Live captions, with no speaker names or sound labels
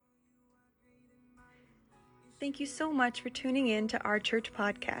Thank you so much for tuning in to our church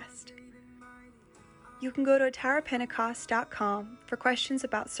podcast. You can go to atarapentecost.com for questions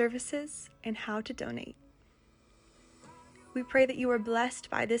about services and how to donate. We pray that you are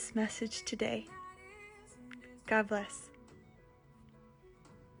blessed by this message today. God bless.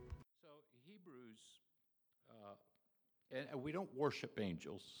 So Hebrews, and we don't worship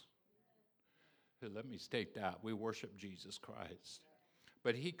angels. Let me state that. We worship Jesus Christ.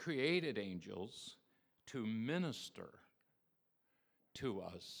 But he created angels to minister to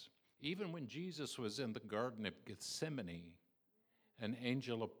us. Even when Jesus was in the Garden of Gethsemane, an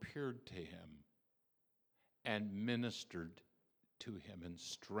angel appeared to him and ministered to him and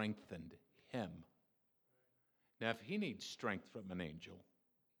strengthened him. Now, if he needs strength from an angel,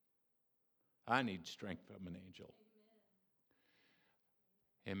 I need strength from an angel.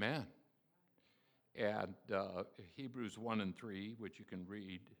 Amen. And Hebrews 1 and 3, which you can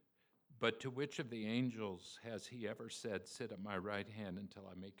read, but to which of the angels has he ever said, sit at my right hand until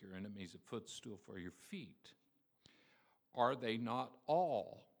I make your enemies a footstool for your feet? Are they not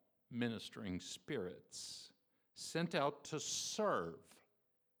all ministering spirits sent out to serve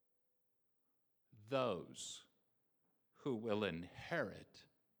those who will inherit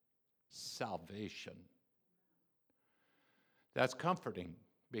salvation? That's comforting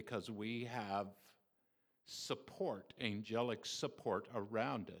because we have support, angelic support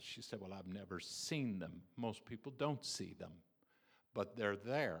around us. She said, well, I've never seen them. Most people don't see them, but they're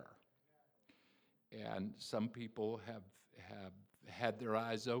there. And some people have had their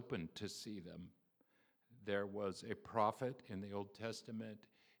eyes open to see them. There was a prophet in the Old Testament,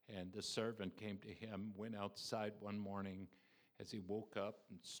 and the servant came to him, went outside one morning as he woke up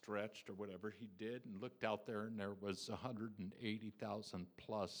and stretched or whatever he did, and looked out there, and there was 180,000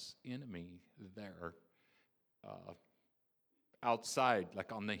 plus enemy there. Outside,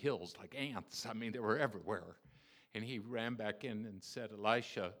 like on the hills, like ants. I mean, they were everywhere. And he ran back in and said,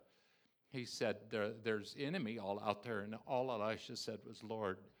 Elisha, he said, there's enemy all out there. And all Elisha said was,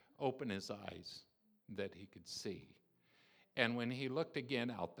 Lord, open his eyes that he could see. And when he looked again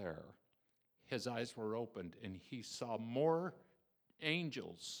out there, his eyes were opened, and he saw more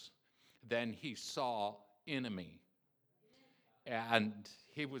angels than he saw enemy. And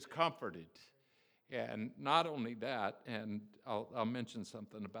he was comforted. And not only that, and I'll mention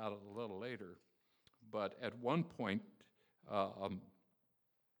something about it a little later, but at one point,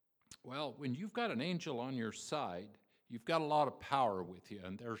 when you've got an angel on your side, you've got a lot of power with you,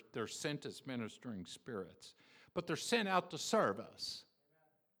 and they're sent as ministering spirits. But they're sent out to serve us.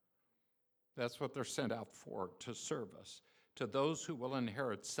 That's what they're sent out for, to serve us, to those who will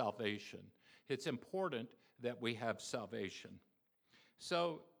inherit salvation. It's important that we have salvation.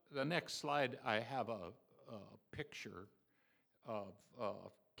 So the next slide, I have a picture of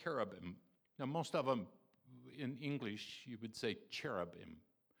cherubim. Now, most of them in English, you would say cherubim.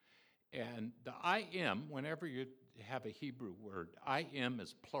 And the I am, whenever you have a Hebrew word, I am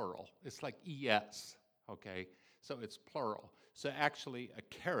is plural. It's like es, okay? So it's plural. So actually, a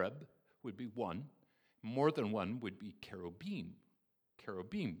cherub would be one. More than one would be cherubim.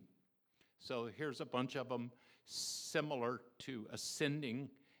 Cherubim. So here's a bunch of them similar to ascending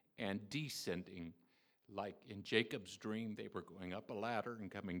and descending. Like in Jacob's dream, they were going up a ladder and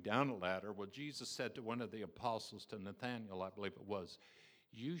coming down a ladder. Well, Jesus said to one of the apostles, to Nathanael, I believe it was,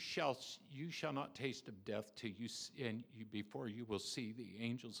 you shall not taste of death before you will see the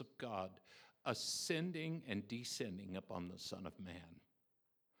angels of God ascending and descending upon the Son of Man.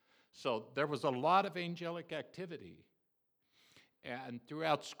 So there was a lot of angelic activity. And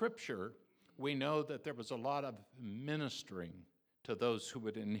throughout Scripture, we know that there was a lot of ministering to those who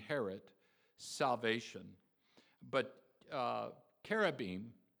would inherit salvation. But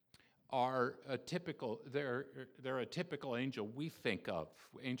cherubim are a typical angel we think of,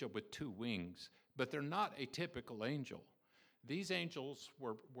 angel with two wings, but they're not a typical angel. These angels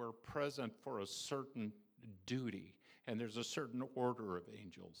were present for a certain duty, and there's a certain order of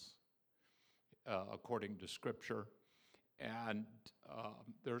angels according to Scripture. And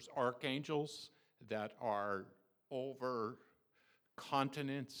there's archangels that are over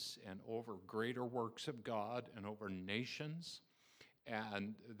continents and over greater works of God and over nations.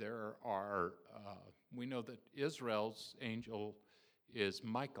 And there are, we know that Israel's angel is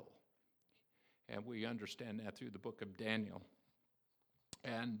Michael. And we understand that through the book of Daniel.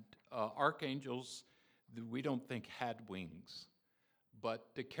 And archangels, we don't think had wings. But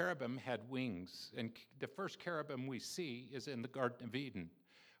the cherubim had wings. And the first cherubim we see is in the Garden of Eden,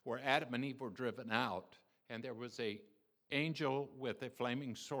 where Adam and Eve were driven out. And there was an angel with a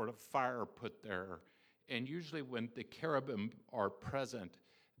flaming sword of fire put there. And usually when the cherubim are present,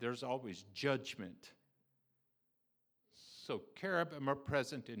 there's always judgment So cherubim are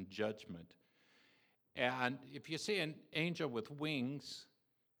present in judgment. And if you see an angel with wings,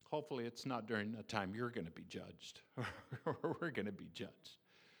 hopefully it's not during the time you're going to be judged or we're going to be judged.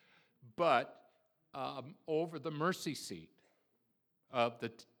 But over the mercy seat of the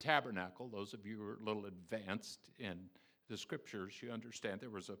tabernacle, those of you who are a little advanced in the scriptures, you understand there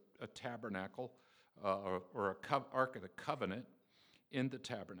was a tabernacle or Ark of the Covenant in the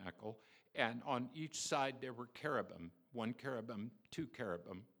tabernacle. And on each side there were cherubim, one cherubim, two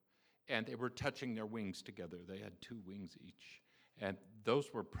cherubim, and they were touching their wings together. They had two wings each. And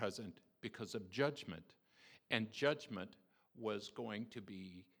those were present because of judgment. And judgment was going to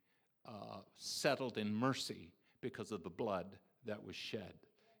be settled in mercy because of the blood that was shed.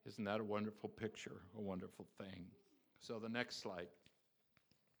 Isn't that a wonderful picture, a wonderful thing? So the next slide.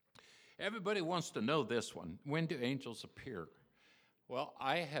 Everybody wants to know this one. When do angels appear? Well,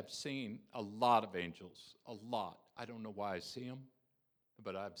 I have seen a lot of angels, a lot. I don't know why I see them,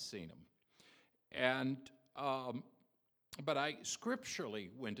 but I've seen them. And, scripturally,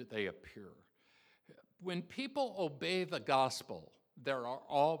 when do they appear? When people obey the gospel, there are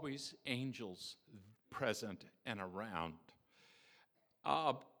always angels present and around.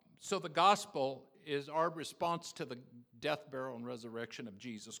 So the gospel is our response to the death, burial, and resurrection of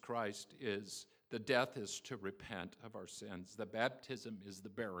Jesus Christ. Is the death is to repent of our sins. The baptism is the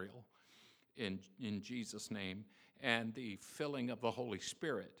burial in Jesus' name, and the filling of the Holy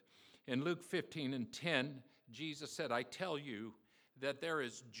Spirit. In Luke 15:10, Jesus said, I tell you that there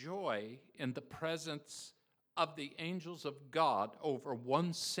is joy in the presence of the angels of God over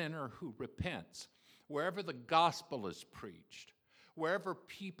one sinner who repents. Wherever the gospel is preached, wherever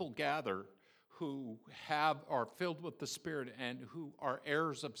people gather who are filled with the Spirit and who are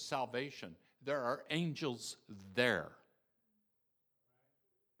heirs of salvation, there are angels there.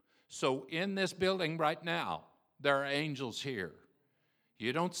 So in this building right now, there are angels here.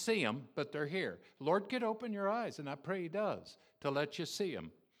 You don't see them, but they're here. Lord could open your eyes, and I pray He does, to let you see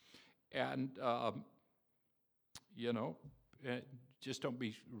them. And, just don't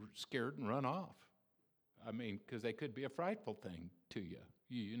be scared and run off. I mean, because they could be a frightful thing to you.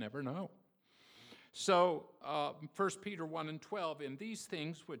 You never know. So 1 Peter 1:12, in these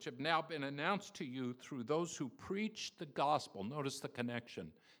things which have now been announced to you through those who preach the gospel, notice the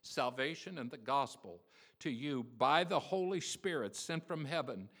connection, salvation and the gospel to you by the Holy Spirit sent from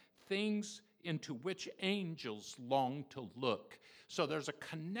heaven, things into which angels long to look. So there's a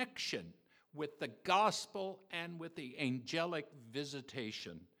connection with the gospel and with the angelic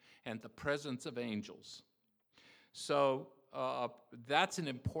visitation and the presence of angels. So that's an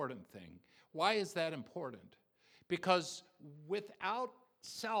important thing. Why is that important? Because without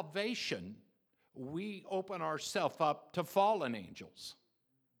salvation, we open ourselves up to fallen angels.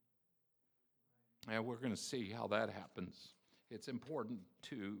 And we're going to see how that happens. It's important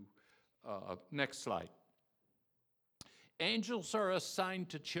to, next slide. Angels are assigned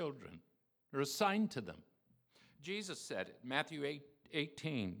to children. They're assigned to them. Jesus said it, Matthew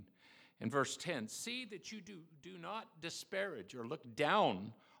 18 and verse 10, see that you do not disparage or look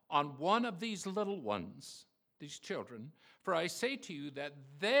down on one of these little ones, these children, for I say to you that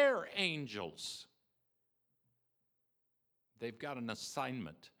their angels, they've got an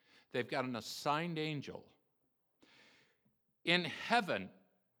assignment. They've got an assigned angel in heaven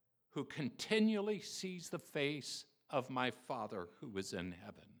who continually sees the face of my Father who is in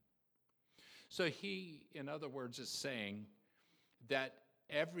heaven. So he, in other words, is saying that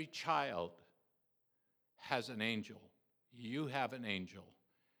every child has an angel. You have an angel.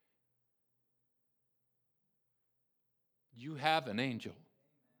 You have an angel.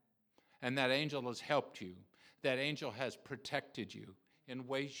 And that angel has helped you. That angel has protected you in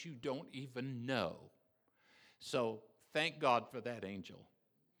ways you don't even know. So thank God for that angel.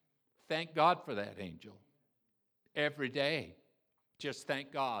 Thank God for that angel. Every day, just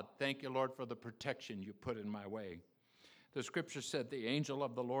thank God. Thank you, Lord, for the protection you put in my way. The scripture said the angel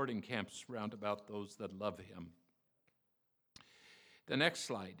of the Lord encamps round about those that love him. The next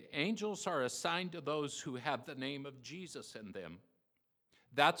slide. Angels are assigned to those who have the name of Jesus in them.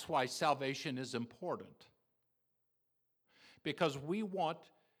 That's why salvation is important. Because we want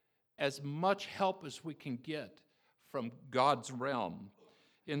as much help as we can get from God's realm.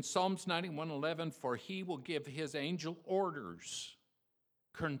 In Psalms 91:11, for he will give his angel orders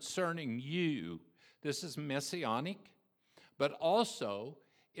concerning you. This is messianic, but also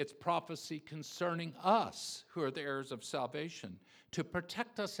it's prophecy concerning us who are the heirs of salvation, to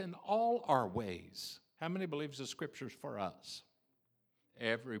protect us in all our ways. How many believes the scripture's for us?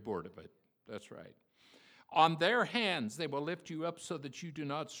 Every word of it. That's right. On their hands they will lift you up so that you do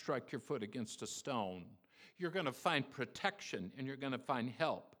not strike your foot against a stone. you're going to find protection and you're going to find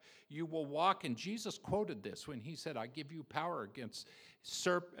help. You will walk, and Jesus quoted this when he said, I give you power against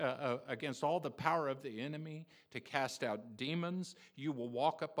all the power of the enemy to cast out demons. You will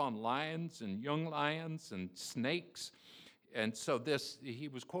walk upon lions and young lions and snakes. And so he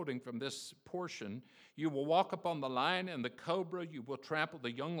was quoting from this portion. You will walk upon the lion and the cobra. You will trample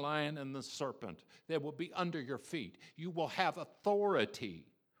the young lion and the serpent. They will be under your feet. You will have authority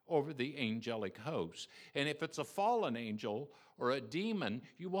over the angelic host. And if it's a fallen angel or a demon,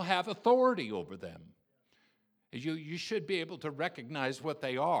 you will have authority over them. You should be able to recognize what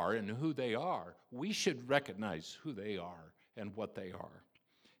they are and who they are. We should recognize who they are and what they are.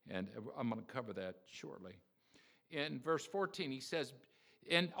 And I'm going to cover that shortly. In verse 14, he says,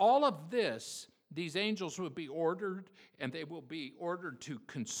 and all of this, these angels will be ordered, and they will be ordered to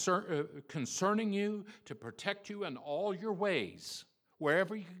concerning you, to protect you in all your ways.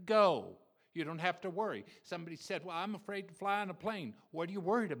 Wherever you go, you don't have to worry. Somebody said, well, I'm afraid to fly on a plane. What are you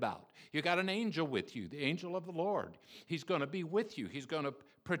worried about? You got an angel with you, the angel of the Lord. He's going to be with you. He's going to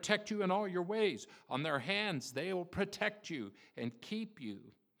protect you in all your ways. On their hands, they will protect you and keep you.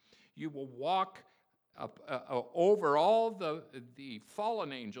 You will walk over all the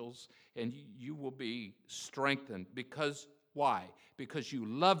fallen angels, and you will be strengthened. Because, why? Because you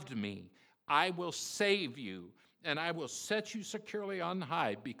loved me. I will save you, and I will set you securely on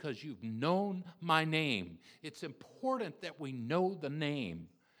high because you've known my name. It's important that we know the name,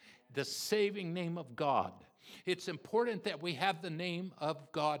 the saving name of God. It's important that we have the name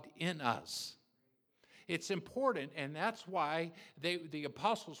of God in us. It's important, and that's why the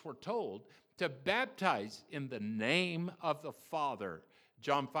apostles were told to baptize in the name of the Father.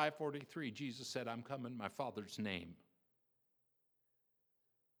 John 5:43, Jesus said, I'm come in my Father's name.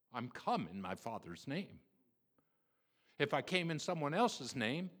 I'm come in my Father's name. If I came in someone else's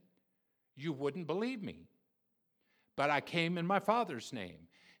name, you wouldn't believe me. But I came in my Father's name.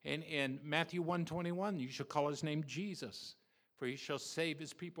 And in Matthew 1:21, you shall call his name Jesus, for he shall save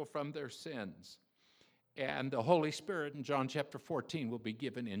his people from their sins. And the Holy Spirit in John chapter 14 will be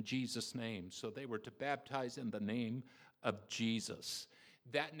given in Jesus' name. So they were to baptize in the name of Jesus.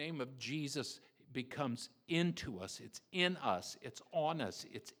 That name of Jesus becomes into us. It's in us. It's on us.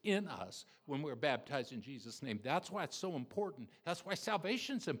 It's in us when we're baptized in Jesus' name. That's why it's so important. That's why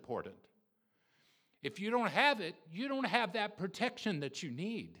salvation's important. If you don't have it, you don't have that protection that you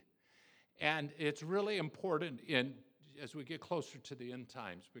need. And it's really important as we get closer to the end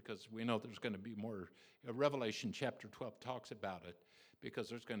times, because we know there's going to be more. Revelation chapter 12 talks about it, because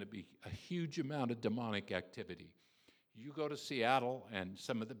there's going to be a huge amount of demonic activity. You go to Seattle and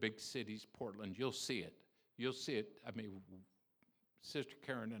some of the big cities, Portland, you'll see it. You'll see it. I mean, Sister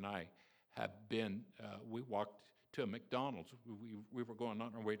Karen and I have been, we walked to a McDonald's. We were going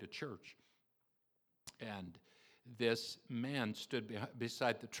on our way to church. And this man stood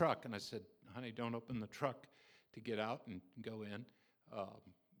beside the truck, and I said, honey, don't open the truck to get out and go in.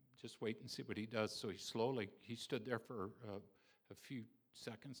 Just wait and see what he does. So he stood there for a few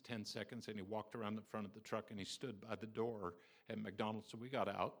seconds, 10 seconds, and he walked around the front of the truck, and he stood by the door at McDonald's. So we got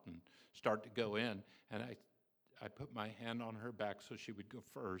out and started to go in, and I put my hand on her back so she would go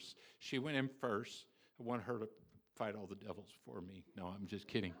first. She went in first. I want her to fight all the devils for me. No, I'm just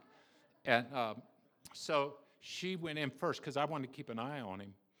kidding. And so she went in first because I wanted to keep an eye on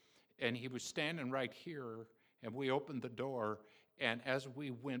him. And he was standing right here, and we opened the door, and as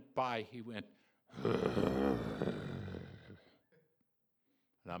we went by, he went, and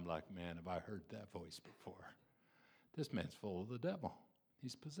I'm like, man, have I heard that voice before? This man's full of the devil.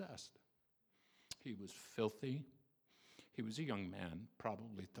 He's possessed. He was filthy. He was a young man,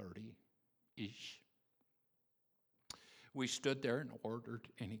 probably 30-ish. We stood there and ordered,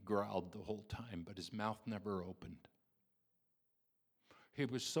 and he growled the whole time, but his mouth never opened. He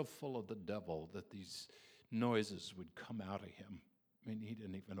was so full of the devil that these noises would come out of him. I mean, he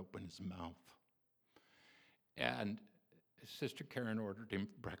didn't even open his mouth. And Sister Karen ordered him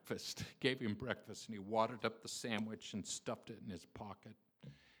breakfast, gave him breakfast, and he wadded up the sandwich and stuffed it in his pocket.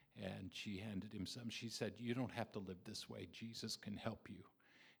 And she handed him some. She said, you don't have to live this way. Jesus can help you.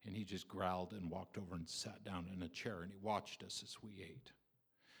 And he just growled and walked over and sat down in a chair, and he watched us as we ate.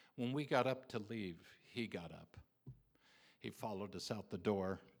 When we got up to leave, he got up. He followed us out the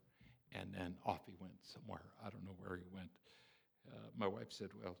door, and then off he went somewhere. I don't know where he went. My wife said,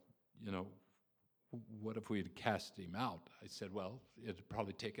 well, you know, what if we had cast him out? I said, well, it had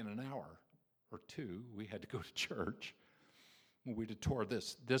probably taken an hour or two. We had to go to church. We'd have tore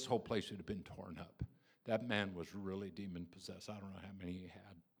this whole place would have been torn up. That man was really demon-possessed. I don't know how many he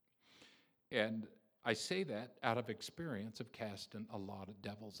had. And I say that out of experience of casting a lot of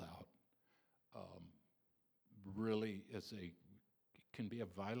devils out. really can be a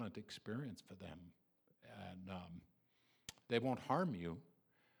violent experience for them. And they won't harm you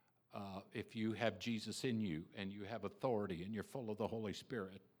if you have Jesus in you and you have authority and you're full of the Holy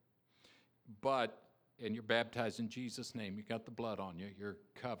Spirit. And you're baptized in Jesus' name, you got the blood on you, you're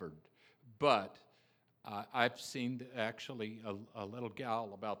covered. But I've seen actually a little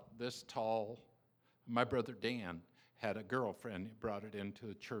gal about this tall. My brother Dan had a girlfriend. He brought it into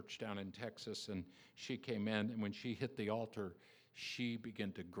a church down in Texas, and she came in, and when she hit the altar, she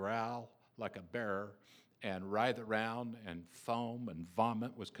began to growl like a bear and writhe around, and foam and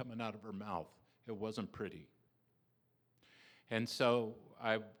vomit was coming out of her mouth. It wasn't pretty. And so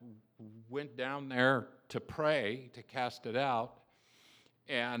I went down there to pray, to cast it out,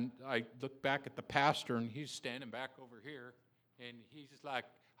 and I looked back at the pastor, and he's standing back over here, and he's like,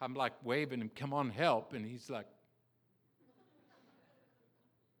 I'm like waving him, come on, help, and he's like,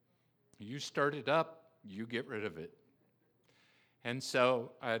 you stirred it up, you get rid of it. And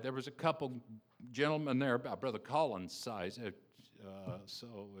so there was a couple gentlemen there about Brother Collins' size, so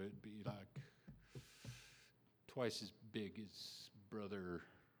it'd be like twice as big as Brother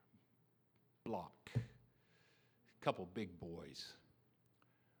Block. A couple big boys.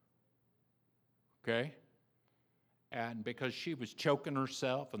 Okay? And because she was choking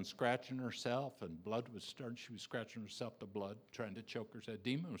herself and scratching herself, and blood was starting, she was scratching herself to blood, trying to choke herself. A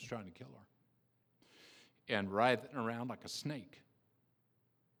demon was trying to kill her. And writhing around like a snake.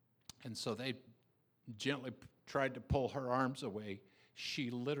 And so they gently tried to pull her arms away.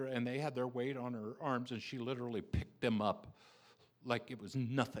 And they had their weight on her arms, and she literally picked them up like it was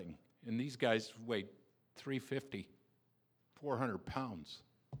nothing. And these guys weighed 350, 400 pounds.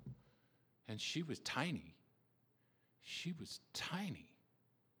 And she was tiny. She was tiny.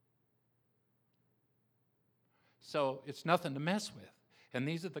 So it's nothing to mess with. And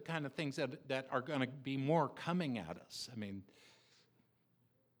these are the kind of things that are going to be more coming at us. I mean,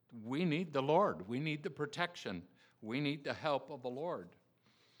 we need the Lord. We need the protection. We need the help of the Lord.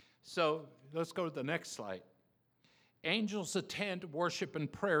 So let's go to the next slide. Angels attend worship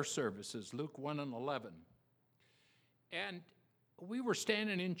and prayer services, Luke 1:11. And we were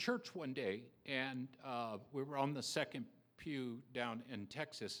standing in church one day, and we were on the second pew down in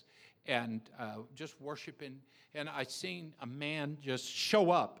Texas, and just worshiping, and I seen a man just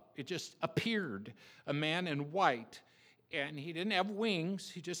show up. It just appeared, a man in white, and he didn't have wings.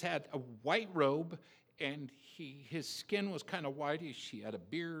 He just had a white robe, and his skin was kind of whitish. He had a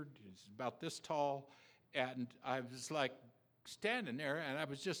beard. He was about this tall, and I was like standing there, and I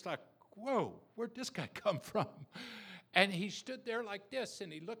was just like, whoa, where'd this guy come from? And he stood there like this,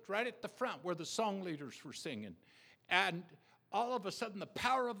 and he looked right at the front where the song leaders were singing. And all of a sudden, the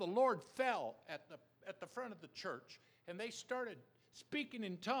power of the Lord fell at the front of the church, and they started speaking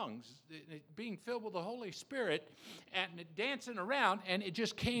in tongues, being filled with the Holy Spirit, and dancing around, and it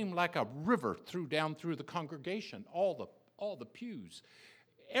just came like a river down through the congregation, all the pews,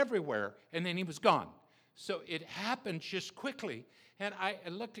 everywhere, and then he was gone. So it happened just quickly, and I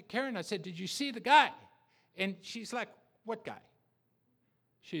looked at Karen, I said, did you see the guy? And she's like, what guy?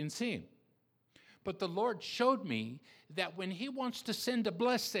 She didn't see him. But the Lord showed me that when he wants to send a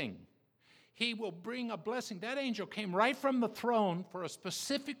blessing, he will bring a blessing. That angel came right from the throne for a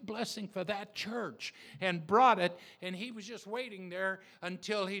specific blessing for that church and brought it, and he was just waiting there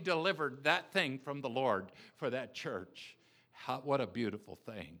until he delivered that thing from the Lord for that church. What a beautiful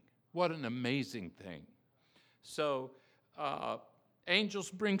thing. What an amazing thing. So, angels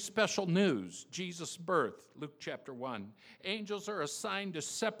bring special news. Jesus' birth, Luke chapter 1. Angels are assigned to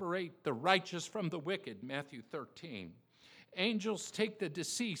separate the righteous from the wicked, Matthew 13. Angels take the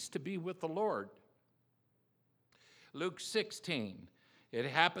deceased to be with the Lord. Luke 16. It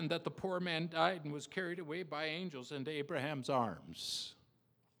happened that the poor man died and was carried away by angels into Abraham's arms.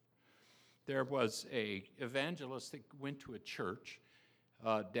 There was an evangelist that went to a church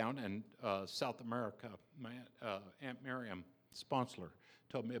down in South America. My Aunt Miriam Sponsler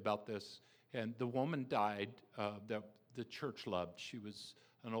told me about this, and the woman died that the church loved. She was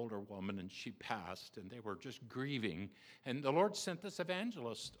an older woman, and she passed, and they were just grieving. And the Lord sent this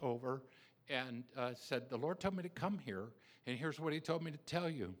evangelist over and said, the Lord told me to come here, and here's what he told me to tell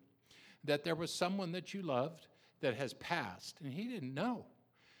you, that there was someone that you loved that has passed, and he didn't know.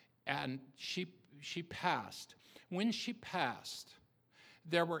 And she passed. When she passed,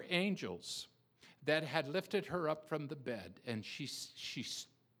 there were angels that had lifted her up from the bed, and she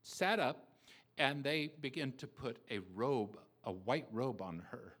sat up, and they began to put a white robe on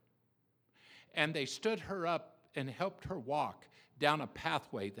her. And they stood her up and helped her walk down a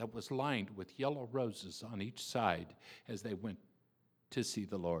pathway that was lined with yellow roses on each side as they went to see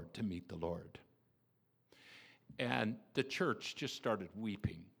the Lord, to meet the Lord. And the church just started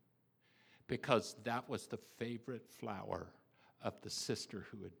weeping because that was the favorite flower of the sister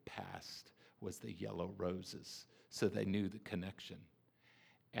who had passed, was the yellow roses. So they knew the connection.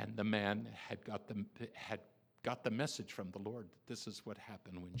 And the man had got the message from the Lord that this is what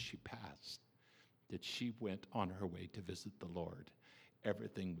happened when she passed, that she went on her way to visit the Lord.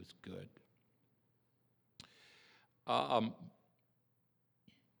 Everything was good.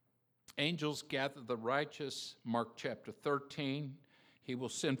 Angels gather the righteous, Mark chapter 13. He will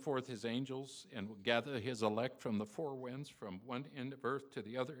send forth his angels and will gather his elect from the four winds, from one end of earth to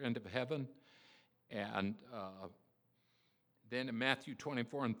the other end of heaven. And then in Matthew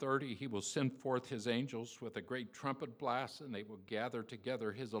 24 and 30, he will send forth his angels with a great trumpet blast, and they will gather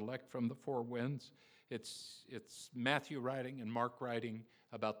together his elect from the four winds. It's Matthew writing and Mark writing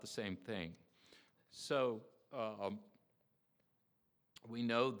about the same thing. So we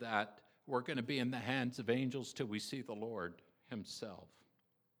know that we're going to be in the hands of angels till we see the Lord himself.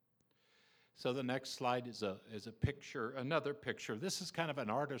 So the next slide is a picture, another picture. This is kind of an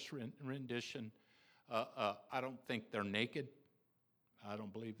artist rendition. I don't think they're naked. I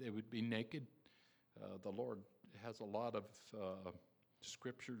don't believe they would be naked. The Lord has a lot of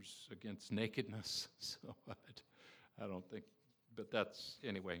scriptures against nakedness, so I don't think, but that's,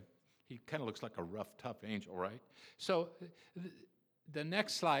 anyway, he kind of looks like a rough, tough angel, right? So the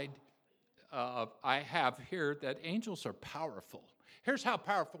next slide I have here, that angels are powerful. Here's how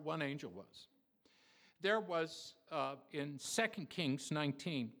powerful one angel was. There was, in 2 Kings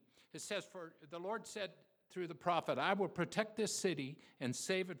 19, it says, "For the Lord said through the prophet, I will protect this city and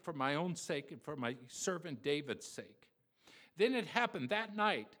save it for my own sake and for my servant David's sake. Then it happened that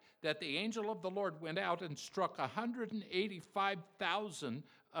night that the angel of the Lord went out and struck 185,000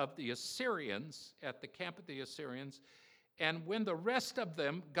 of the Assyrians at the camp of the Assyrians. And when the rest of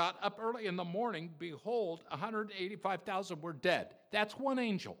them got up early in the morning, behold, 185,000 were dead." That's one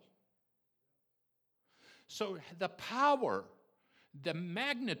angel. So the power, the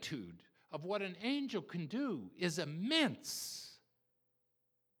magnitude of what an angel can do is immense.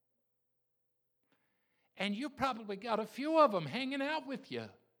 And you probably got a few of them hanging out with you.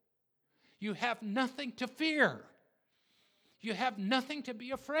 You have nothing to fear. You have nothing to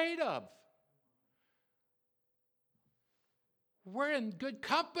be afraid of. We're in good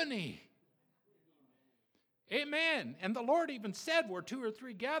company. Amen. And the Lord even said, where two or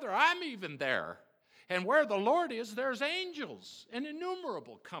three gather, I'm even there. And where the Lord is, there's angels, an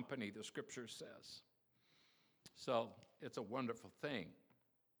innumerable company, the scripture says. So it's a wonderful thing.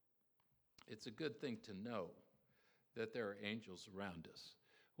 It's a good thing to know that there are angels around us.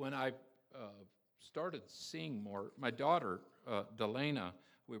 When I started seeing more, my daughter, Delana,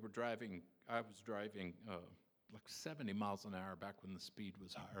 I was driving like 70 miles an hour back when the speed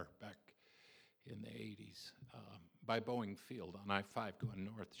was higher, back in the 80s, by Boeing Field on I-5 going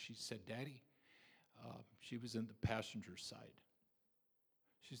north. She said, Daddy, she was in the passenger side.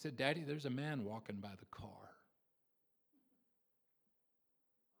 She said, Daddy, there's a man walking by the car.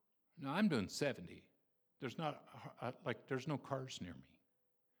 Now, I'm doing 70. There's no cars near me.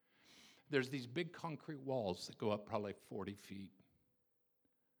 There's these big concrete walls that go up probably 40 feet.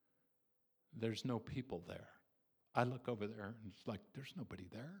 There's no people there. I look over there, and it's like, there's nobody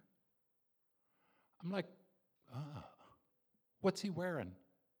there. I'm like, what's he wearing?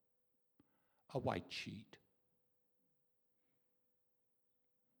 A white sheet.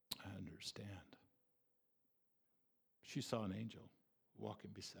 I understand. She saw an angel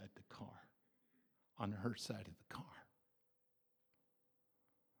walking beside the car, on her side of the car.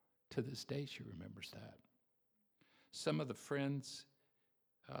 To this day, she remembers that. Some of the friends,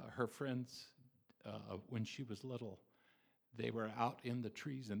 her friends, when she was little, they were out in the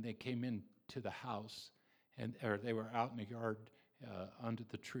trees and they came into the house, or they were out in the yard under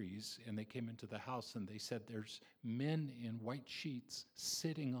the trees, and they came into the house and they said, there's men in white sheets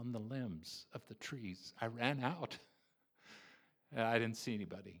sitting on the limbs of the trees. I ran out. I didn't see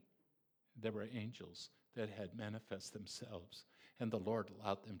anybody. There were angels that had manifest themselves, and the Lord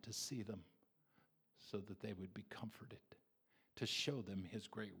allowed them to see them so that they would be comforted, to show them his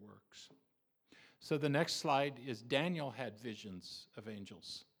great works. So the next slide is Daniel had visions of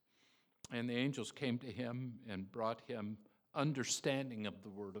angels, and the angels came to him and brought him understanding of the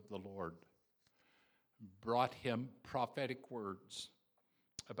word of the Lord, brought him prophetic words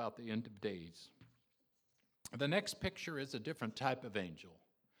about the end of days. The next picture is a different type of angel.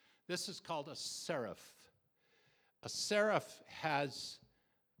 This is called a seraph. A seraph has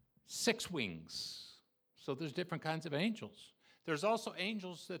 6 wings. So there's different kinds of angels. There's also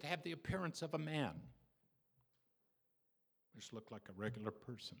angels that have the appearance of a man. Just look like a regular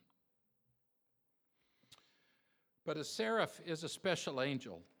person. But a seraph is a special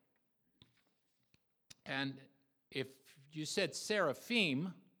angel. And if you said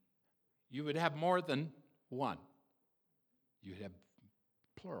seraphim, you would have more than one. You'd have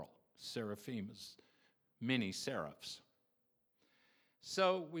plural. Seraphim is many seraphs.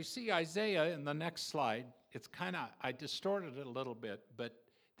 So we see Isaiah in the next slide. It's kind of, I distorted it a little bit, but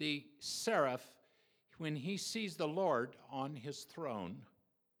the seraph, when he sees the Lord on his throne,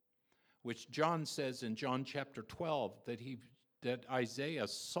 which John says in John chapter 12 that Isaiah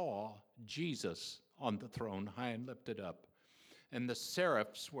saw Jesus on the throne, high and lifted up, and the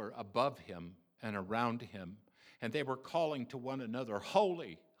seraphs were above him and around him, and they were calling to one another,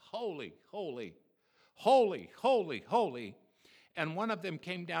 "Holy, holy, holy, holy, holy, holy." And one of them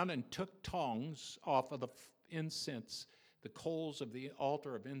came down and took tongs off of the incense, the coals of the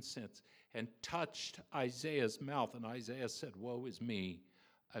altar of incense, and touched Isaiah's mouth. And Isaiah said, "Woe is me."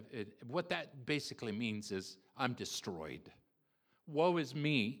 What that basically means is, I'm destroyed. Woe is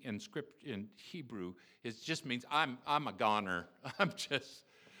me in Hebrew, it just means I'm a goner.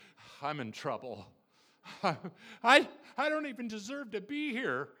 I'm in trouble. I don't even deserve to be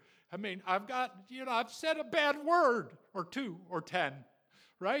here. I mean, I've said a bad word or 2 or 10,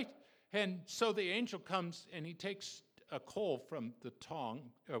 right? And so the angel comes and he takes a coal from the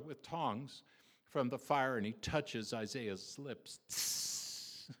with tongs from the fire, and he touches Isaiah's lips,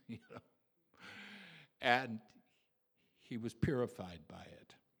 and he was purified by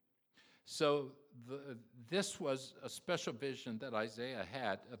it. So this was a special vision that Isaiah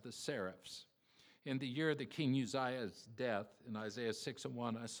had of the seraphs. In the year of the king Uzziah's death, in Isaiah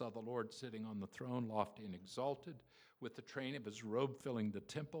 6:1, I saw the Lord sitting on the throne, lofty and exalted, with the train of his robe filling the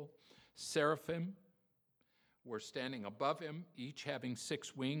temple. Seraphim were standing above him, each having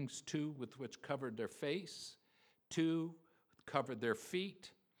 6 wings, 2 with which covered their face, 2 covered their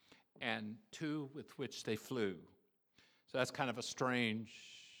feet, and 2 with which they flew. So that's kind of a strange,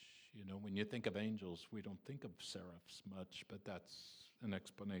 when you think of angels, we don't think of seraphs much, but that's an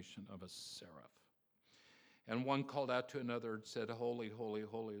explanation of a seraph. And one called out to another and said, "Holy, holy,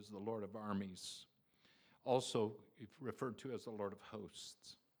 holy is the Lord of armies," also referred to as the Lord of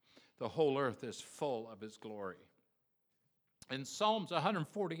hosts. The whole earth is full of his glory. In Psalms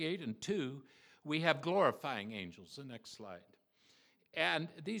 148:2, we have glorifying angels. The next slide. And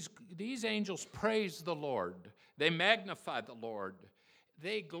these angels praise the Lord. They magnify the Lord.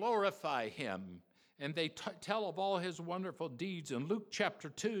 They glorify him. And they tell of all his wonderful deeds. In Luke chapter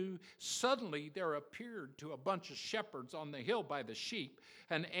 2, suddenly there appeared to a bunch of shepherds on the hill by the sheep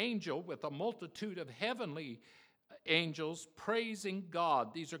an angel with a multitude of heavenly angels praising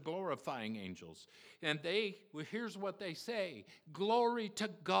God. These are glorifying angels. And here's what they say: "Glory to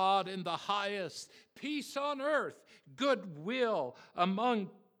God in the highest, peace on earth, goodwill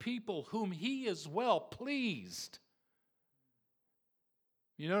among people whom he is well pleased."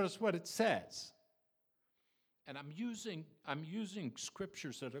 You notice what it says. And I'm using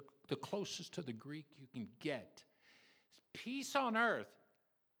scriptures that are the closest to the Greek you can get. Peace on earth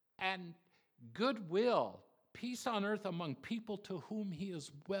and goodwill. Peace on earth among people to whom he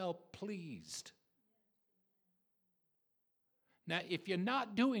is well pleased. Now, if you're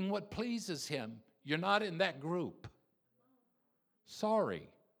not doing what pleases him, you're not in that group. Sorry.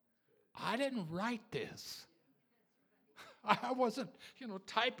 I didn't write this. I wasn't,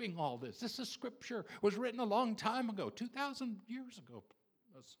 typing all this. This is scripture. Was written a long time ago, 2,000 years ago,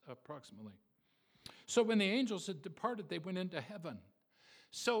 approximately. So when the angels had departed, they went into heaven.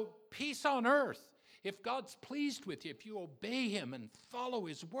 So peace on earth. If God's pleased with you, if you obey him and follow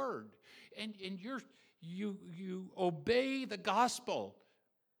his word, and you obey the gospel,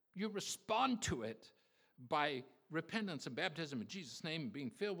 you respond to it by repentance and baptism in Jesus' name, and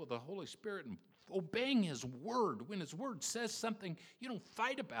being filled with the Holy Spirit and obeying his word. When his word says something, you don't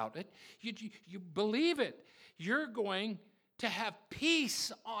fight about it. You believe it. You're going to have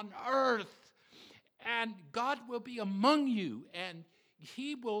peace on earth, and God will be among you, and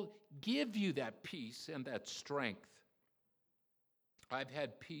he will give you that peace and that strength. I've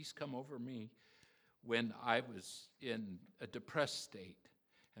had peace come over me when I was in a depressed state,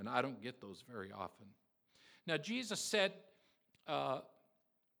 and I don't get those very often. Now, Jesus said,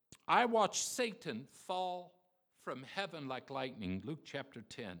 "I watched Satan fall from heaven like lightning," Luke chapter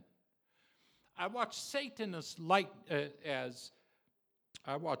 10. I watched Satan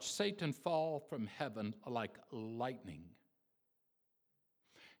I watched Satan fall from heaven like lightning.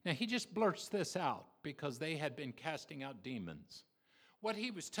 Now, he just blurts this out because they had been casting out demons. What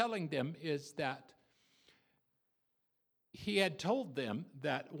he was telling them is that he had told them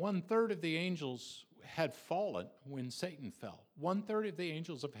that 1/3 of the angels had fallen when Satan fell. 1/3 of the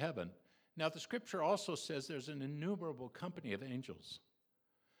angels of heaven Now, the scripture also says there's an innumerable company of angels.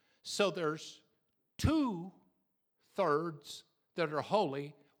 So there's 2/3 that are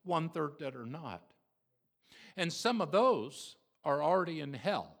holy, 1/3 that are not. And some of those are already in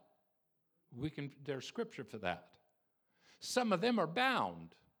hell. There's scripture for that. Some of them are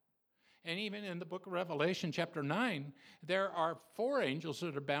bound. And even in the book of Revelation, chapter 9, there are 4 angels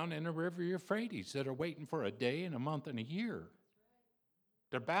that are bound in the river Euphrates that are waiting for a day and a month and a year.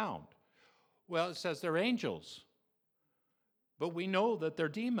 They're bound. Well, it says they're angels. But we know that they're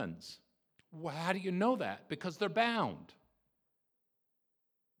demons. Well, how do you know that? Because they're bound.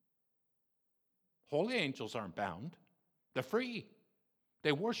 Holy angels aren't bound. They're free.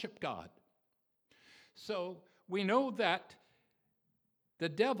 They worship God. So we know that the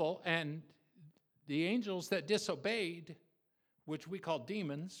devil and the angels that disobeyed, which we call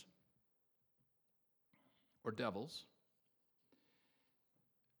demons or devils,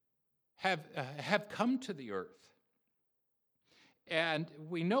 have come to the earth. And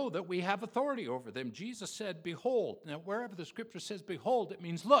we know that we have authority over them. Jesus said, behold. Now, wherever the scripture says behold, it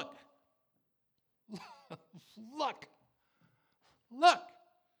means look. Look. Look.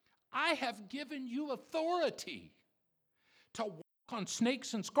 I have given you authority to walk on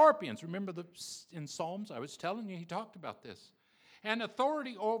snakes and scorpions. Remember in Psalms, I was telling you, he talked about this. And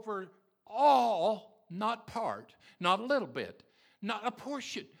authority over all, not part, not a little bit, not a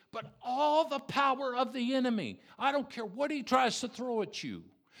portion, but all the power of the enemy. I don't care what he tries to throw at you.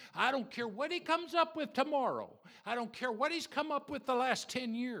 I don't care what he comes up with tomorrow. I don't care what he's come up with the last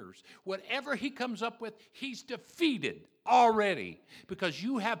 10 years. Whatever he comes up with, he's defeated already because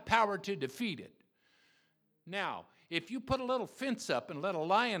you have power to defeat it. Now, if you put a little fence up and let a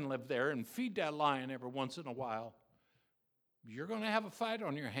lion live there and feed that lion every once in a while, you're going to have a fight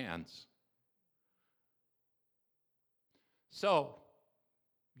on your hands. So,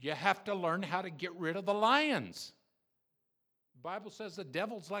 you have to learn how to get rid of the lions. The Bible says the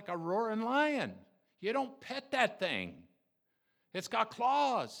devil's like a roaring lion. You don't pet that thing. It's got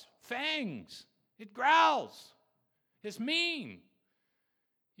claws, fangs. It growls. It's mean.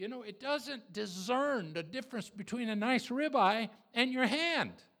 You know, it doesn't discern the difference between a nice ribeye and your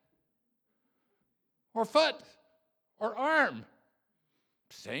hand or foot or arm.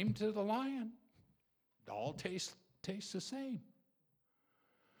 Same to the lion. It all tastes the same.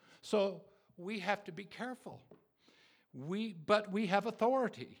 So we have to be careful. But we have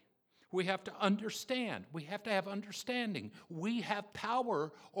authority. We have to understand. We have to have understanding. We have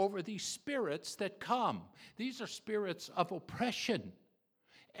power over these spirits that come. These are spirits of oppression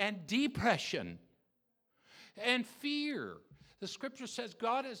and depression and fear. The scripture says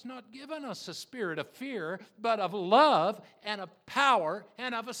God has not given us a spirit of fear, but of love and of power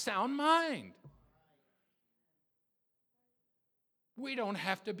and of a sound mind. We don't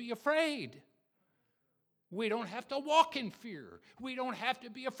have to be afraid. We don't have to walk in fear. We don't have to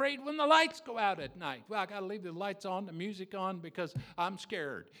be afraid when the lights go out at night. Well, I got to leave the lights on, the music on, because I'm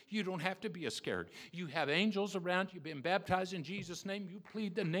scared. You don't have to be scared. You have angels around. You've been baptized in Jesus' name. You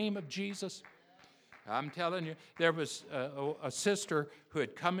plead the name of Jesus. I'm telling you, there was a sister who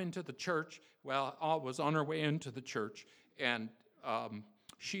had come into the church. Well, I was on her way into the church, and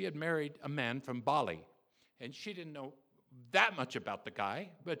she had married a man from Bali, and she didn't know that much about the guy,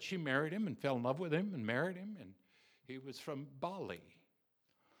 but she married him and fell in love with him and married him, and he was from Bali.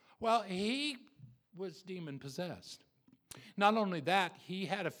 Well, he was demon-possessed. Not only that, he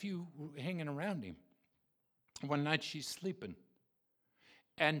had a few hanging around him. One night she's sleeping,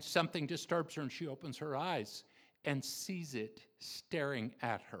 and something disturbs her, and she opens her eyes and sees it staring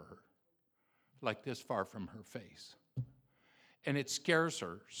at her like this far from her face. And it scares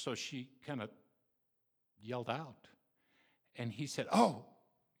her, so she kind of yelled out. And he said, "Oh,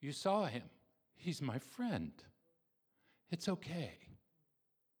 you saw him. He's my friend. It's okay."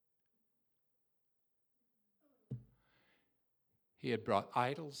 He had brought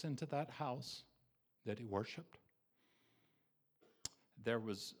idols into that house that he worshiped. There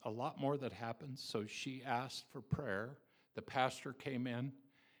was a lot more that happened, so she asked for prayer. The pastor came in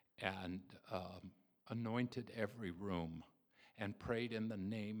and anointed every room and prayed in the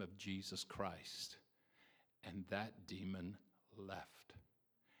name of Jesus Christ. And that demon left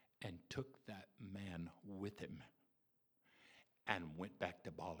and took that man with him and went back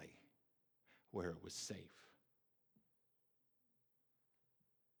to Bali, where it was safe.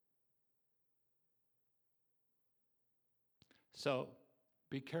 So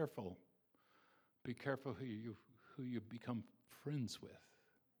be careful. Be careful who you become friends with.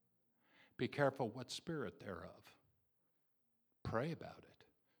 Be careful what spirit they're of. Pray about it.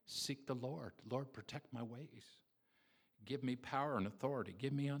 Seek the Lord. Lord, protect my ways. Give me power and authority.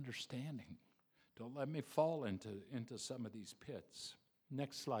 Give me understanding. Don't let me fall into some of these pits.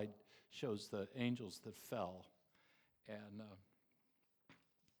 Next slide shows the angels that fell. And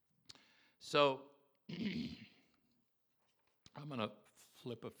so I'm going to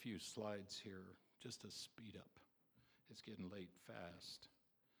flip a few slides here just to speed up. It's getting late fast.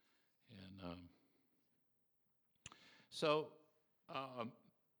 And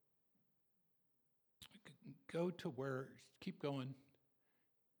go to where, keep going.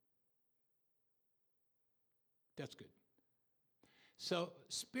 That's good. So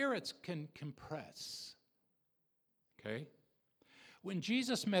spirits can compress, okay? When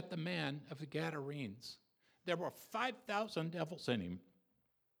Jesus met the man of the Gadarenes, there were 5,000 devils in him.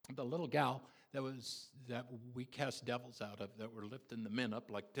 The little gal that we cast devils out of, that were lifting the men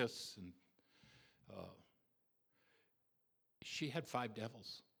up like this, and she had 5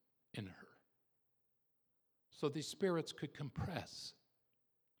 devils in her. So these spirits could compress.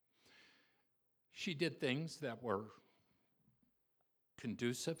 She did things that were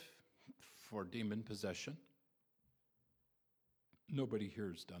conducive for demon possession. Nobody here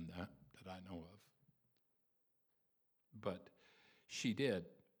has done that I know of. But she did.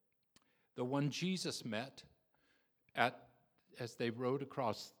 The one Jesus met as they rode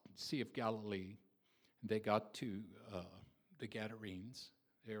across the Sea of Galilee, they got to the Gadarenes,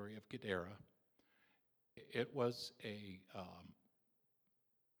 the area of Gadara. It was a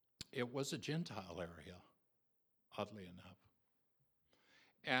Gentile area, oddly enough.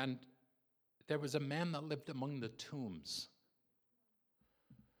 And there was a man that lived among the tombs.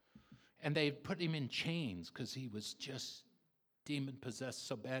 And they put him in chains because he was just demon-possessed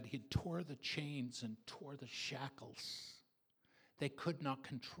so bad. He tore the chains and tore the shackles. They could not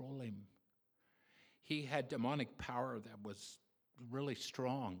control him. He had demonic power that was really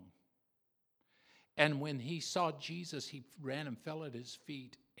strong. And when he saw Jesus, he ran and fell at his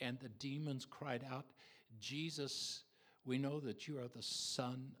feet, and the demons cried out, "Jesus, we know that you are the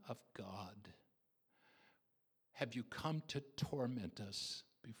Son of God. Have you come to torment us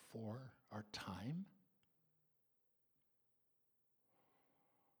before our time?"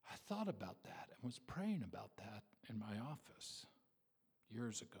 I thought about that and was praying about that in my office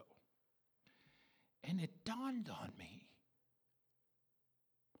years ago. And it dawned on me.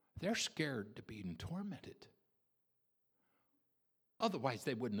 They're scared to be tormented. Otherwise,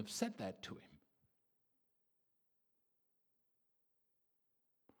 they wouldn't have said that to him.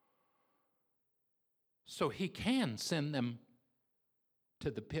 So he can send them to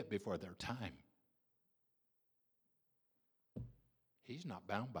the pit before their time. He's not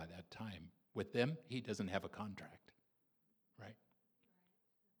bound by that time. With them, he doesn't have a contract, right?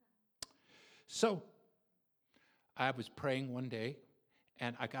 So I was praying one day,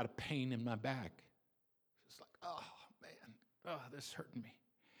 and I got a pain in my back. It's like, oh, man, this is hurting me.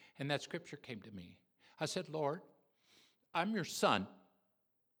 And that scripture came to me. I said, Lord, I'm your son.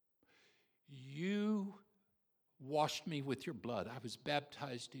 You washed me with your blood. I was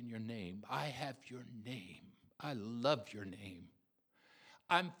baptized in your name. I have your name. I love your name.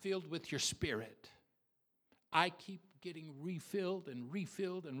 I'm filled with your spirit. I keep getting refilled and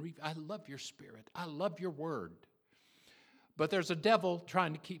refilled and refilled. I love your spirit. I love your word. But there's a devil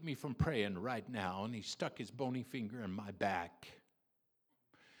trying to keep me from praying right now, and he stuck his bony finger in my back.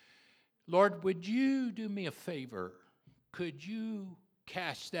 Lord, would you do me a favor? Could you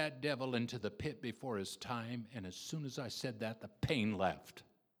cast that devil into the pit before his time? And as soon as I said that, the pain left.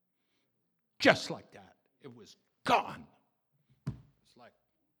 Just like that. It was gone. It's like,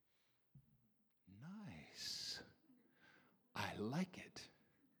 nice. I like it.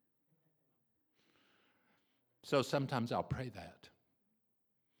 So sometimes I'll pray that.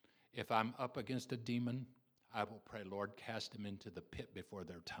 If I'm up against a demon, I will pray, Lord, cast them into the pit before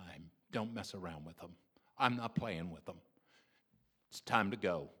their time. Don't mess around with them. I'm not playing with them. It's time to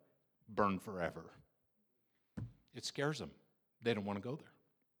go. Burn forever. It scares them. They don't want to go there.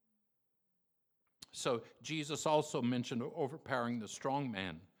 So Jesus also mentioned overpowering the strong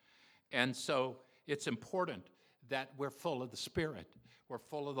man. And so it's important that we're full of the Spirit. We're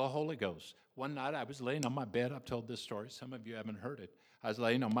full of the Holy Ghost. One night I was laying on my bed. I've told this story. Some of you haven't heard it. I was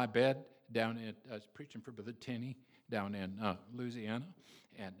laying on my bed I was preaching for Brother Tenney down in Louisiana.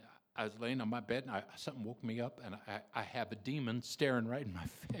 And I was laying on my bed, and something woke me up, and I have a demon staring right in my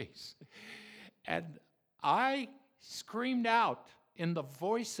face. And I screamed out in the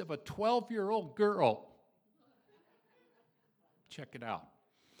voice of a 12-year-old girl. Check it out.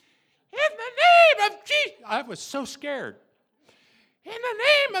 In the name of Jesus. I was so scared. In the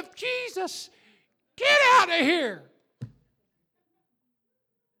name of Jesus, get out of here.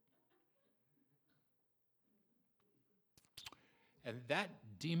 And that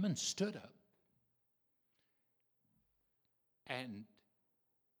demon stood up and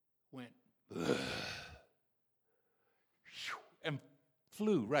went, ugh, and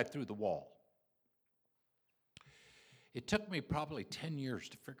flew right through the wall. It took me probably 10 years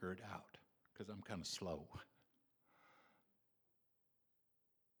to figure it out because I'm kind of slow.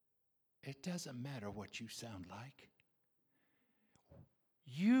 It doesn't matter what you sound like.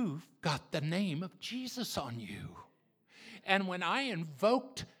 You've got the name of Jesus on you. And when I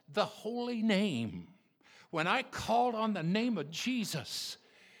invoked the holy name, when I called on the name of Jesus,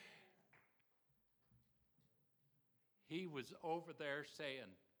 he was over there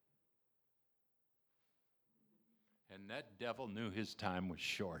saying, and that devil knew his time was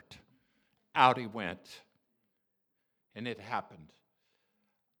short. Out he went. And it happened.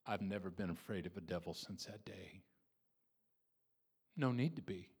 I've never been afraid of a devil since that day. No need to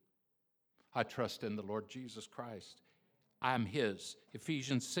be. I trust in the Lord Jesus Christ. I'm his.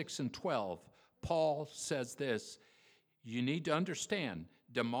 Ephesians 6:12. Paul says this, you need to understand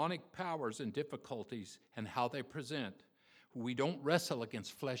demonic powers and difficulties and how they present. We don't wrestle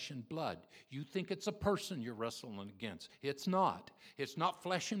against flesh and blood. You think it's a person you're wrestling against. It's not. It's not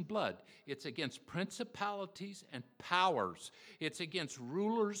flesh and blood. It's against principalities and powers. It's against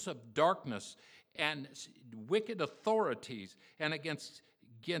rulers of darkness and wicked authorities and against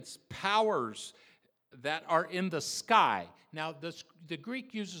powers that are in the sky. Now, the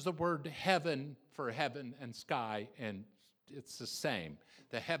Greek uses the word heaven for heaven and sky, and it's the same.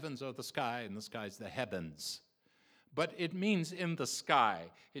 The heavens are the sky, and the sky is the heavens. But it means in the sky.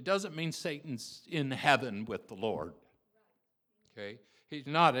 It doesn't mean Satan's in heaven with the Lord. Okay? He's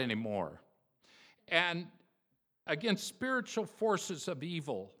not anymore. And against spiritual forces of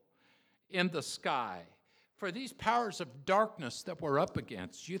evil in the sky. For these powers of darkness that we're up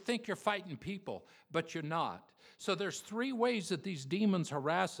against, you think you're fighting people, but you're not. So there's 3 ways that these demons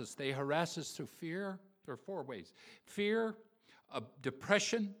harass us. They harass us through fear. There are 4 ways. Fear,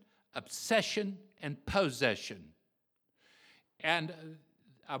 depression, obsession, and possession. And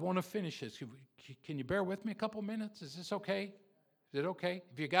I want to finish this. Can you bear with me a couple minutes? Is this okay? Is it okay?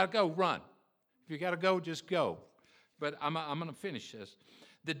 If you got to go, run. If you got to go, just go. But I'm going to finish this.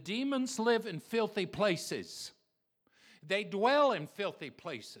 The demons live in filthy places. They dwell in filthy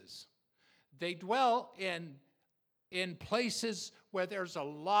places. They dwell in places where there's a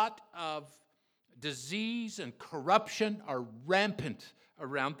lot of disease and corruption are rampant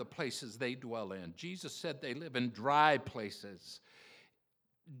around the places they dwell in. Jesus said they live in dry places.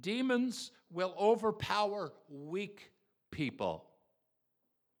 Demons will overpower weak people.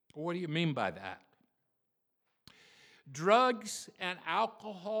 What do you mean by that? Drugs and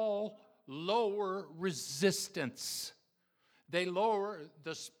alcohol lower resistance. They lower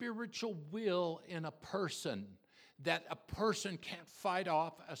the spiritual will in a person, that a person can't fight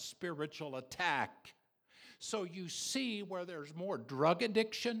off a spiritual attack. So you see where there's more drug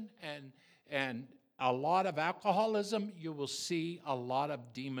addiction and a lot of alcoholism, you will see a lot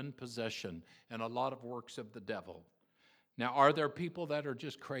of demon possession and a lot of works of the devil. Now, are there people that are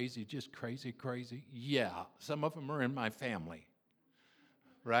just crazy? Yeah, some of them are in my family,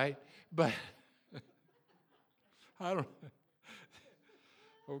 right? But I don't,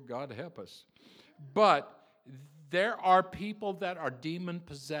 oh, God help us. But there are people that are demon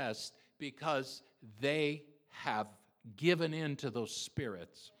possessed because they have given in to those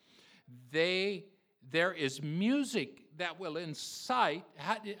spirits. There is music that will incite,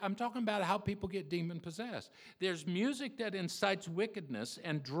 I'm talking about how people get demon possessed. There's music that incites wickedness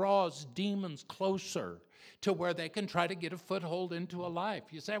and draws demons closer to where they can try to get a foothold into a life.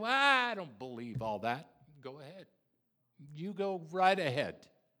 You say, well, I don't believe all that. Go ahead. You go right ahead.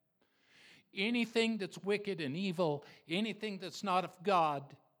 Anything that's wicked and evil, anything that's not of God,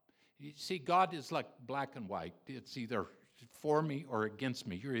 you see, God is like black and white. It's either for me or against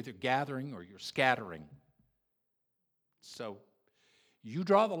me. You're either gathering or you're scattering. So you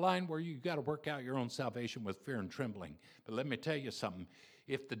draw the line where you got to work out your own salvation with fear and trembling. But let me tell you something.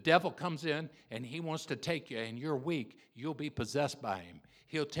 If the devil comes in and he wants to take you and you're weak, you'll be possessed by him.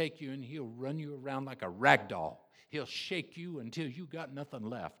 He'll take you and he'll run you around like a rag doll. He'll shake you until you got nothing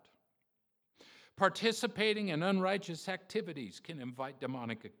left. Participating in unrighteous activities can invite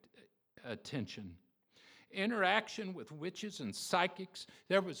demonic attention. Interaction with witches and psychics.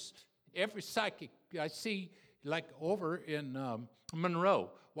 There was every psychic I see, like over in Monroe,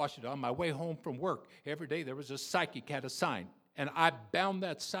 Washington, on my way home from work, every day there was a psychic had a sign. And I bound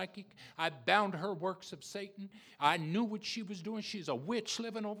that psychic. I bound her works of Satan. I knew what she was doing. She's a witch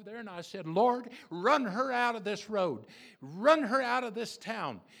living over there. And I said, Lord, run her out of this road. Run her out of this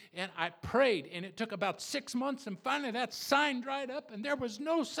town. And I prayed, and it took about 6 months. And finally that sign dried up, and there was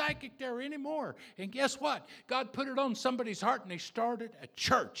no psychic there anymore. And guess what? God put it on somebody's heart, and they started a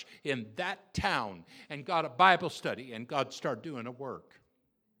church in that town and got a Bible study, and God started doing a work.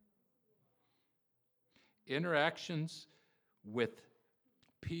 Interactions with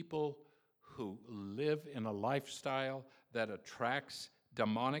people who live in a lifestyle that attracts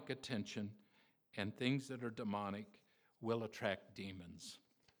demonic attention, and things that are demonic will attract demons.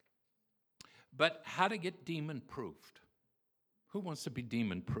 But how to get demon-proofed? Who wants to be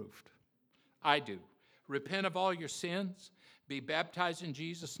demon-proofed? I do. Repent of all your sins. Be baptized in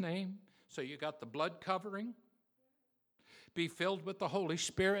Jesus' name, so you got the blood covering. Be filled with the Holy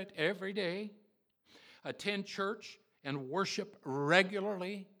Spirit every day. Attend church and worship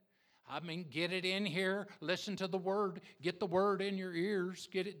regularly. I mean, get it in here. Listen to the Word. Get the Word in your ears.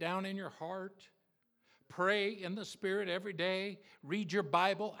 Get it down in your heart. Pray in the Spirit every day. Read your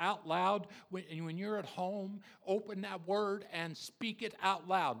Bible out loud. When you're at home, open that Word and speak it out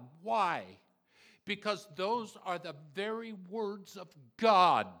loud. Why? Because those are the very words of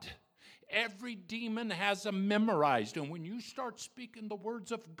God. Every demon has them memorized. And when you start speaking the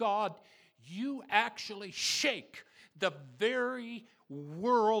words of God, you actually shake the very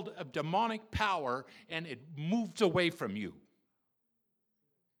world of demonic power, and it moves away from you.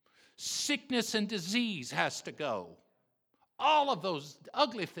 Sickness and disease has to go. All of those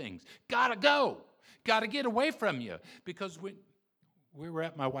ugly things got to go. Got to get away from you. Because when we were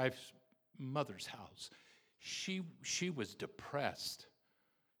at my wife's mother's house, she was depressed.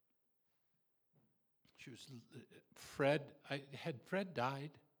 Had Fred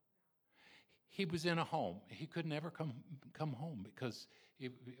died? He was in a home. He could never come home because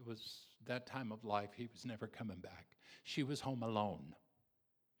it was that time of life. He was never coming back. She was home alone.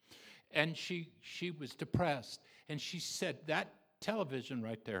 And she was depressed. And she said, that television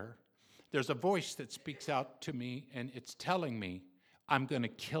right there, there's a voice that speaks out to me, and it's telling me, I'm going to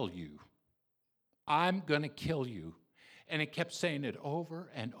kill you. I'm going to kill you. And it kept saying it over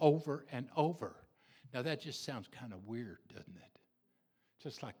and over and over. Now that just sounds kind of weird, doesn't it?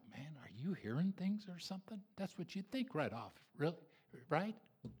 Just like, man, are you hearing things or something? That's what you'd think right off, really, right?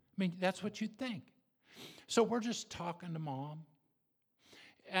 I mean, that's what you'd think. So we're just talking to Mom,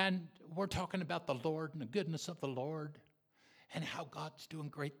 and we're talking about the Lord and the goodness of the Lord and how God's doing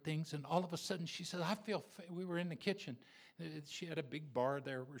great things. And all of a sudden she says, we were in the kitchen. She had a big bar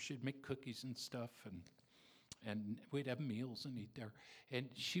there where she'd make cookies and stuff, and we'd have meals and eat there. And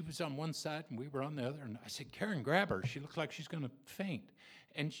she was on one side and we were on the other. And I said, Karen, grab her. She looks like she's going to faint.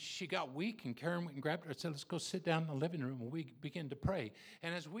 And she got weak, and Karen went and grabbed her. I said, let's go sit down in the living room. And we began to pray.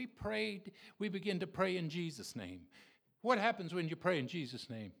 And as we prayed, we began to pray in Jesus' name. What happens when you pray in Jesus'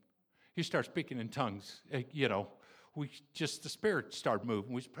 name? You start speaking in tongues. The Spirit started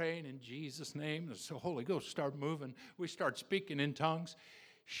moving. We was praying in Jesus' name. The Holy Ghost started moving. We started speaking in tongues.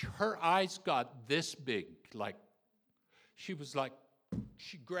 Her eyes got this big,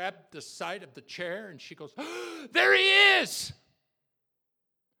 she grabbed the side of the chair and she goes, oh, there he is!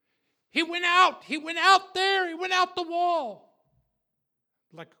 He went out there, he went out the wall.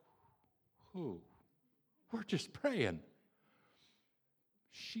 Like, who? We're just praying.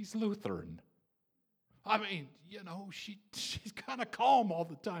 She's Lutheran. I mean, she's kind of calm all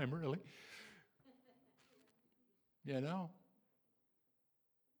the time, really.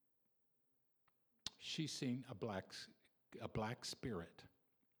 She's seen a black spirit.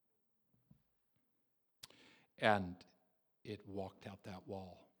 And it walked out that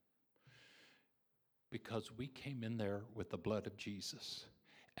wall. Because we came in there with the blood of Jesus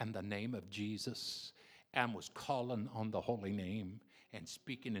and the name of Jesus, and was calling on the holy name and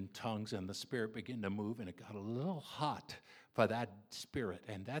speaking in tongues, and the Spirit began to move, and it got a little hot for that spirit.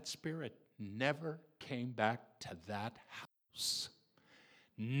 And that spirit never came back to that house.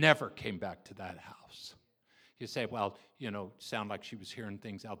 Never came back to that house. You say, well, sound like she was hearing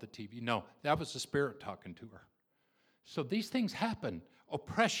things out the TV. No, that was the Spirit talking to her. So these things happen.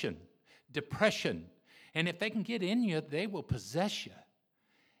 Oppression, depression. And if they can get in you, they will possess you.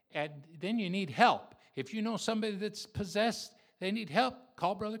 And then you need help. If you know somebody that's possessed, they need help,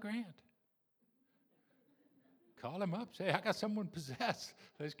 call Brother Grant. Call him up. Say, I got someone possessed.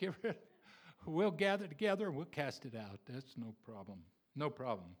 Let's get rid of it. We'll gather together and we'll cast it out. That's no problem. No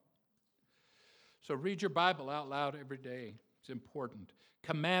problem. So read your Bible out loud every day. It's important.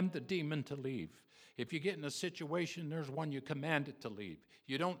 Command the demon to leave. If you get in a situation, there's one, you command it to leave.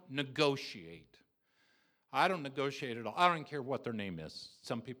 You don't negotiate. I don't negotiate at all. I don't care what their name is.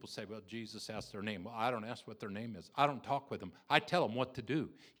 Some people say, well, Jesus asked their name. Well, I don't ask what their name is. I don't talk with them. I tell them what to do.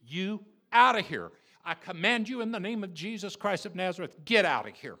 You out of here. I command you in the name of Jesus Christ of Nazareth, get out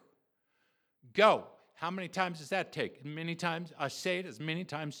of here. Go. How many times does that take? Many times. I say it as many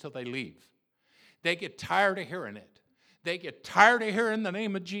times till they leave. They get tired of hearing it. They get tired of hearing the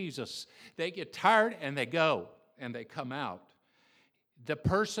name of Jesus. They get tired and they go and they come out. The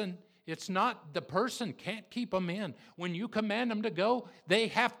person can't keep them in. When you command them to go, they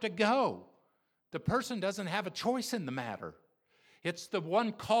have to go. The person doesn't have a choice in the matter. It's the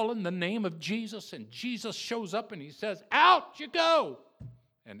one calling the name of Jesus, and Jesus shows up and he says, out you go.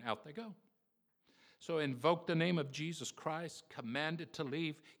 And out they go. So invoke the name of Jesus Christ, command it to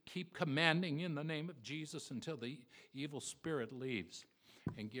leave, keep commanding in the name of Jesus until the evil spirit leaves,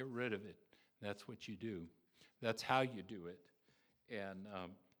 and get rid of it. That's what you do. That's how you do it. And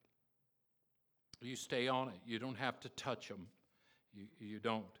you stay on it. You don't have to touch them. You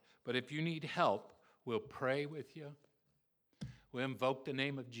don't. But if you need help, we'll pray with you. We'll invoke the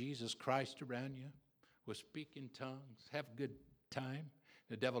name of Jesus Christ around you. We'll speak in tongues. Have a good time.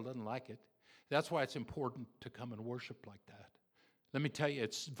 The devil doesn't like it. That's why it's important to come and worship like that. Let me tell you,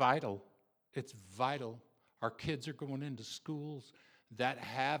 it's vital. It's vital. Our kids are going into schools that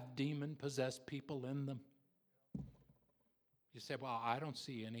have demon-possessed people in them. You say, well, I don't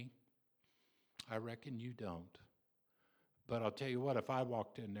see any. I reckon you don't. But I'll tell you what, if I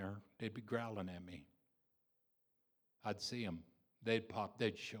walked in there, they'd be growling at me. I'd see them. They'd pop,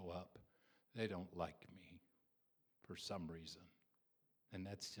 they'd show up. They don't like me for some reason. And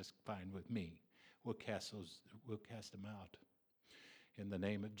that's just fine with me. We'll cast them out. In the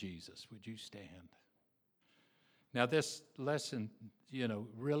name of Jesus, would you stand? Now this lesson,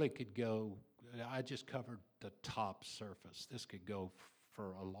 really could go, I just covered the top surface. This could go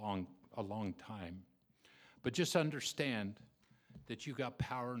for a long time. But just understand that you got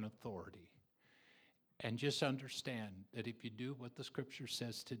power and authority. And just understand that if you do what the scripture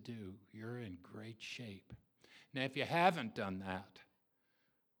says to do, you're in great shape. Now, if you haven't done that,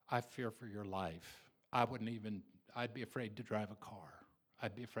 I fear for your life. I'd be afraid to drive a car.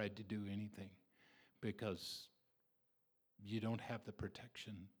 I'd be afraid to do anything because you don't have the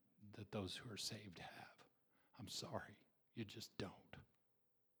protection that those who are saved have. I'm sorry, you just don't.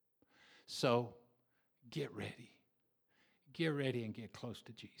 So get ready. Get ready and get close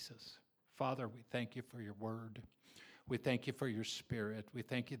to Jesus. Father, we thank you for your word. We thank you for your spirit. We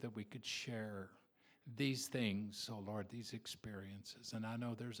thank you that we could share these things, oh Lord, these experiences. And I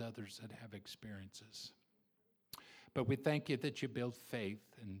know there's others that have experiences. But we thank you that you build faith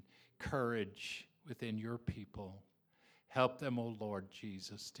and courage within your people. Help them, oh Lord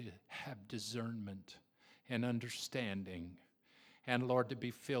Jesus, to have discernment and understanding. And Lord, to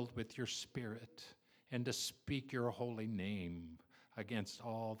be filled with your spirit and to speak your holy name against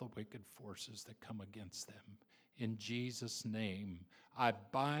all the wicked forces that come against them. In Jesus' name, I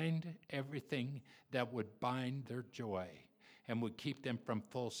bind everything that would bind their joy and would keep them from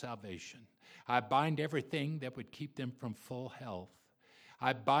full salvation. I bind everything that would keep them from full health.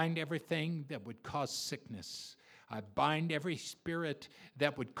 I bind everything that would cause sickness. I bind every spirit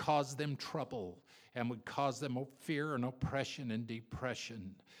that would cause them trouble and would cause them fear and oppression and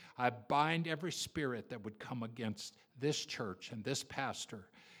depression. I bind every spirit that would come against this church and this pastor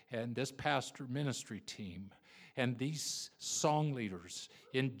ministry team and these song leaders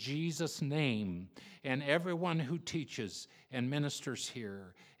in Jesus' name, and everyone who teaches and ministers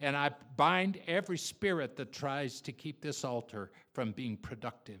here. And I bind every spirit that tries to keep this altar from being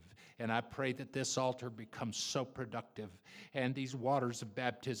productive. And I pray that this altar becomes so productive and these waters of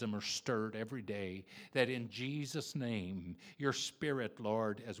baptism are stirred every day, that in Jesus' name, your spirit,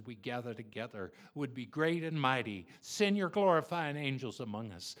 Lord, as we gather together, would be great and mighty. Send your glorifying angels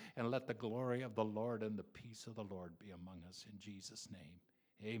among us, and let the glory of the Lord and the peace of the Lord be among us in Jesus' name.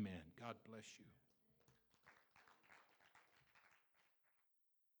 Amen. God bless you.